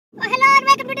Oh, hello and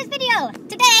welcome to this video.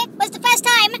 Today was the first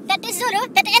time that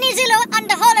any Zulu on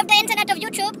the whole of the internet of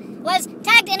YouTube was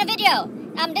tagged in a video.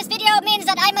 This video means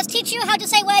that I must teach you how to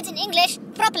say words in English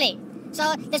properly.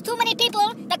 So there's too many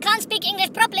people that can't speak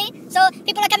English properly, so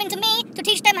people are coming to me to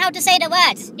teach them how to say the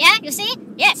words. Yeah, you see?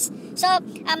 Yes. So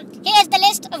here's the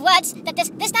list of words that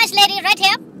this nice lady right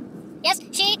here, yes,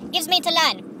 she gives me to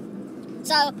learn.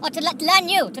 So, or to learn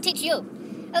you, to teach you.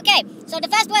 Okay, so the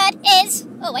first word is...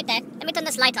 Oh, wait there. Let me turn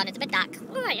this light on. It's a bit dark.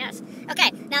 Oh, yes.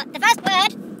 Okay, now the first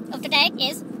word of today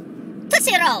is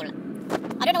Tootsie Roll.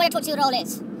 I don't know what a Tootsie Roll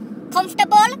is.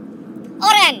 Comfortable,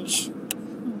 orange,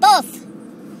 both,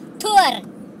 tour,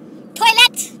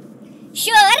 toilet,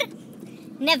 sure,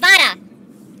 Nevada,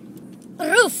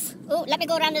 roof. Oh, let me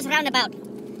go around this roundabout.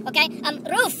 Okay,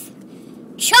 roof,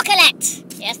 chocolate.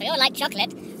 Yes, we all like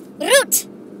chocolate. Route.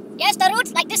 Yes, the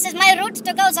route, like this is my route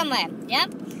to go somewhere, yeah?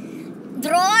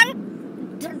 Drawer,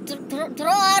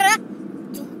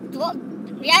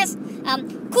 yes,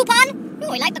 coupon,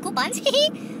 oh, we like the coupons,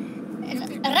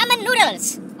 Ramen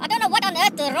Noodles, I don't know what on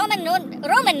earth the Ramen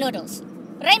Noodles,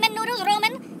 Ramen Noodles,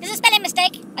 Roman, this is a spelling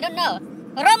mistake, I don't know,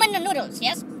 Ramen Noodles,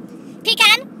 yes,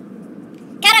 Pecan,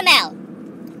 caramel,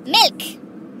 milk,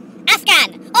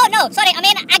 Afghan, oh no, sorry, I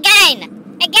mean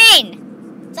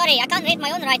again, sorry, I can't read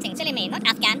my own writing, silly me, not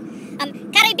Afghan.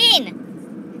 Carribain,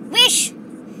 wish,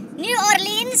 New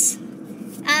Orleans,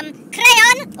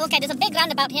 Crayon. Okay, there's a big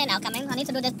roundabout here now coming. I need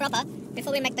to do this proper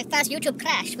before we make the first YouTube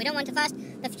crash. We don't want the first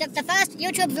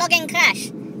YouTube vlogging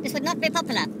crash. This would not be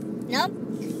popular, no?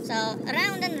 So,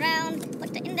 around and round,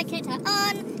 put the indicator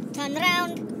on, turn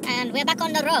round, and we're back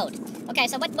on the road. Okay,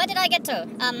 so where did I get to?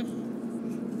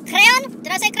 Crayon?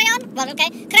 Did I say crayon? Well, okay.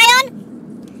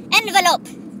 Crayon, envelope,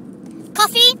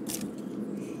 coffee,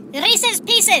 Reese's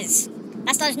Pieces.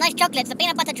 That's those nice chocolates, the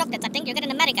peanut butter chocolates, I think you get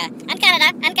in America. And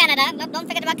Canada. Don't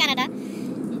forget about Canada.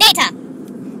 Data.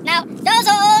 Now, those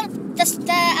are all just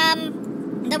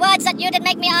the words that you did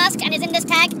make me ask and is in this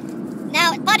tag.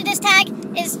 Now, part of this tag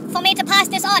is for me to pass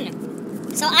this on.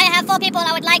 So I have 4 people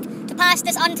I would like to pass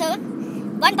this on to.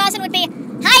 One person would be,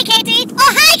 hi Katie.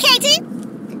 Oh, hi Katie.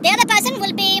 The other person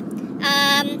will be,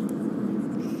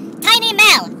 Tiny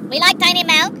Mel. We like Tiny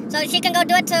Mel, so she can go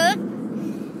do it too.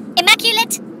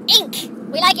 Immaculate Ink.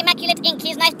 We like Immaculate Ink.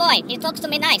 He's a nice boy. He talks to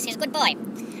me nice. He's a good boy.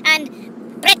 And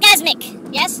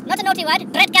Bretgasmic. Yes, not a naughty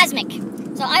word.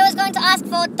 Bretgasmic. So I was going to ask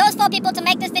for those 4 people to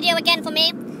make this video again for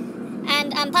me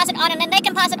and pass it on, and then they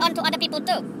can pass it on to other people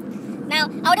too. Now,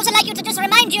 I would also like you to just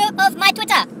remind you of my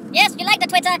Twitter. Yes, you like the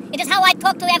Twitter. It is how I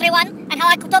talk to everyone and how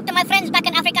I talk to my friends back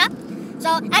in Africa. So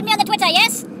add me on the Twitter,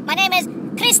 yes? My name is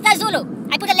Krista Zulu.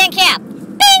 I put a link here.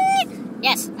 Bing!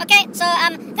 Yes, okay, so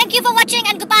thank you for watching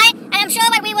and goodbye, and I'm sure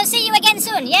that we will see you again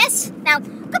soon, yes? Now,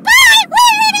 goodbye!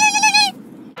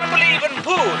 I believe in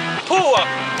poo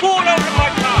over my